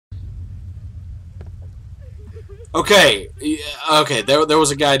Okay, okay, there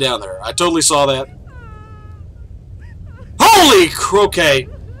was a guy down there. I totally saw that. Holy okay.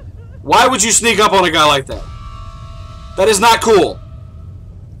 Why would you sneak up on a guy like that? That is not cool.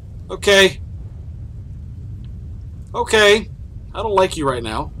 Okay. Okay. I don't like you right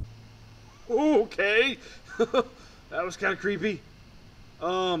now. Okay. That was kind of creepy.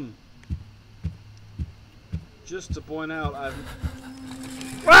 Just to point out,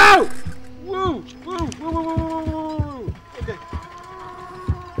 Wow! Woo! Woo! Woo! Woo! Woo! Woo! Woo! Okay.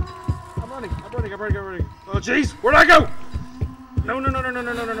 I'm running. Oh, jeez! Where'd I go? No.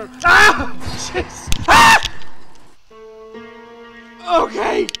 Ah! Jeez! Ah!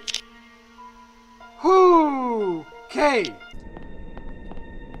 Okay. Okay.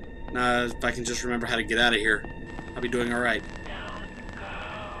 If I can just remember how to get out of here, I'll be doing all right.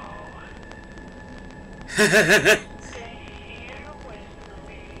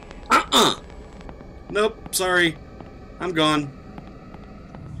 Nope, sorry. I'm gone.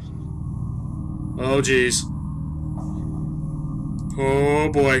 Oh, jeez. Oh,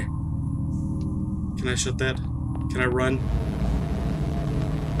 boy. Can I shut that? Can I run?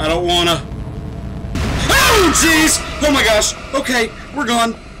 I don't wanna. Oh, jeez! Oh, my gosh. Okay, we're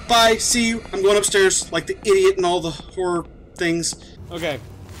gone. Bye. See you. I'm going upstairs like the idiot and all the horror things. Okay.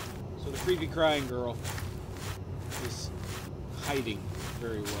 So the creepy crying girl is hiding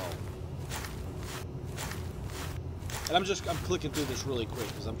very well. And I'm clicking through this really quick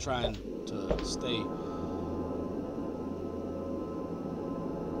because I'm trying to stay.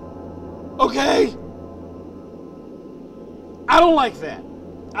 Okay! I don't like that.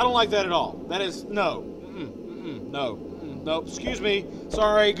 I don't like that at all. That is, no. No, excuse me.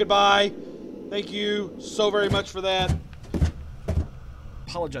 Sorry, goodbye. Thank you so very much for that.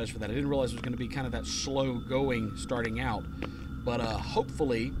 Apologize for that. I didn't realize it was going to be kind of that slow going starting out. But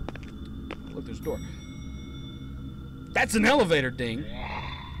hopefully, look, there's a door. That's an elevator ding.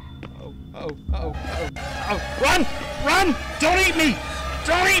 Oh. Run! Don't eat me!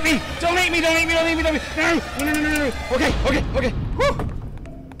 Don't eat me! No!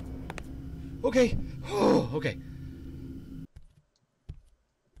 Okay. Whew. Okay.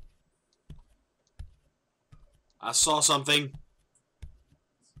 I saw something.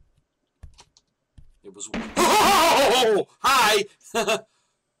 It was. Oh! Hi!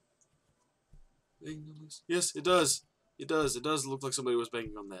 Yes, it does. It does look like somebody was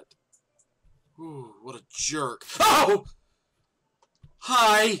banging on that. Ooh, what a jerk. Oh!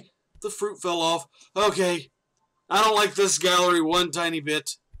 Hi! The fruit fell off. Okay. I don't like this gallery one tiny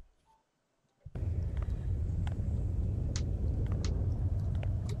bit.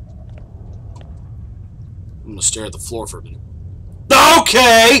 I'm gonna stare at the floor for a minute.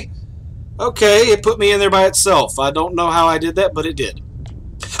 Okay! Okay, it put me in there by itself. I don't know how I did that, but it did.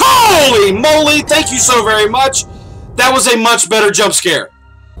 Holy moly! Thank you so very much! That was a much better jump scare.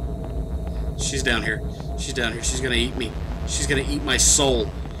 She's down here. She's gonna eat me. She's gonna eat my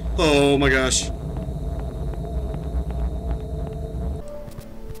soul. Oh my gosh.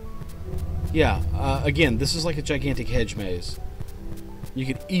 Yeah, again, this is like a gigantic hedge maze. You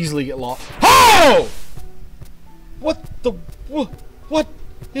could easily get lost. Oh! What the... What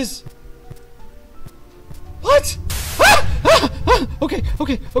is... What? Okay.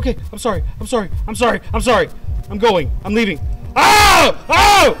 I'm sorry. I'm going. I'm leaving. Oh!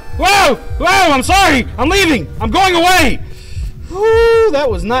 Whoa! I'm sorry. I'm leaving. I'm going away. Whew, that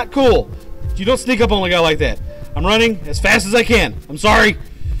was not cool. You don't sneak up on a guy like that. I'm running as fast as I can. I'm sorry.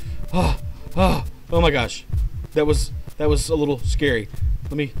 Oh my gosh. That was a little scary.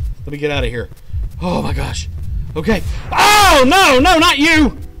 Let me get out of here. Oh my gosh. Okay. Oh, no, not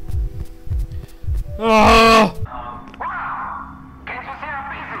you. Oh.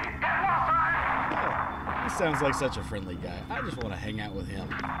 He sounds like such a friendly guy. I just want to hang out with him.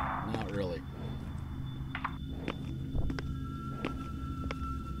 Not really.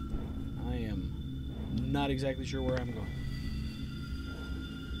 I am not exactly sure where I'm going.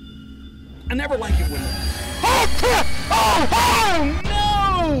 I never like it when... Oh, crap! Oh,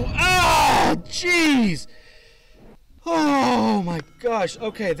 no! Oh, jeez! Oh, my gosh.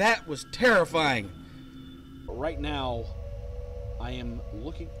 Okay, that was terrifying. Right now, I am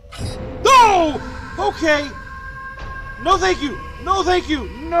looking... No! Okay! No, thank you! No, thank you!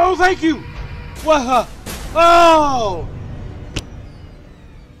 No, thank you! What? Oh!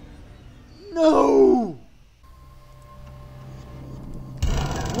 No!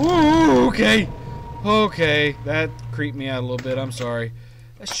 Ooh, okay, that creeped me out a little bit. I'm sorry.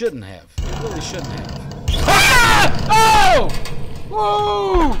 I shouldn't have. It really shouldn't have. Ah!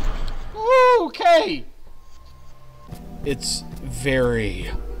 Oh! Woo! Okay. It's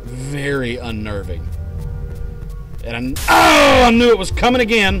very, very unnerving. And I knew it was coming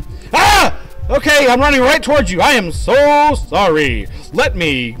again. Ah! Okay, I'm running right towards you. I am so sorry. Let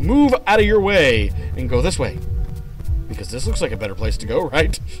me move out of your way and go this way. Because this looks like a better place to go,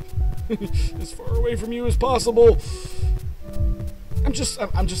 right? As far away from you as possible. I'm just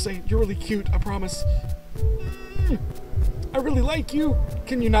saying, you're really cute, I promise. I really like you.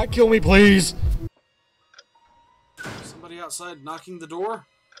 Can you not kill me, please? Somebody outside knocking the door?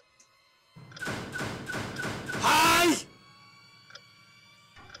 Hi!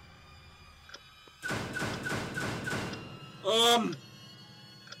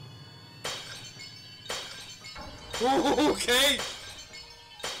 Okay.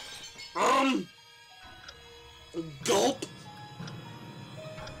 Gulp.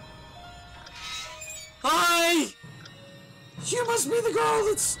 Hi! You must be the girl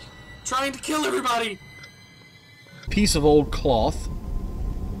that's trying to kill everybody. Piece of old cloth.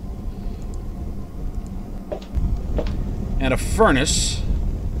 And a furnace.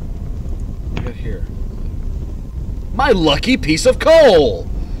 What do we got here? My lucky piece of coal!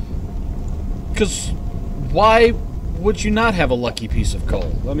 Because why would you not have a lucky piece of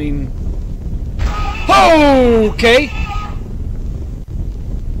coal? I mean... Okay!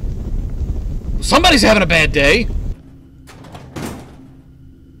 Somebody's having a bad day!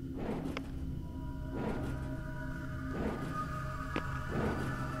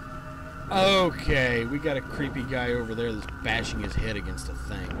 Okay, we got a creepy guy over there that's bashing his head against a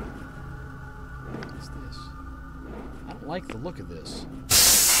thing. What is this? I don't like the look of this.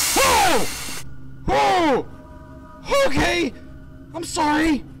 Oh! Oh! Okay! I'm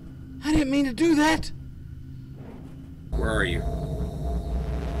sorry! I didn't mean to do that! Where are you?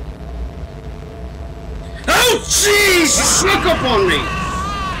 Oh, jeez! You snuck up on me!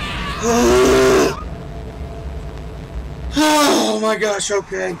 Oh my gosh,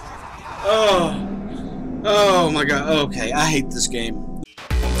 okay. Oh my god, okay. I hate this game.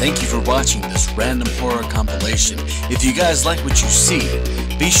 Thank you for watching this random horror compilation. If you guys like what you see,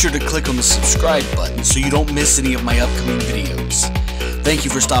 be sure to click on the subscribe button so you don't miss any of my upcoming videos. Thank you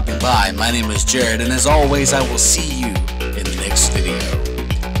for stopping by. My name is Jared, and as always, I will see you in the next video.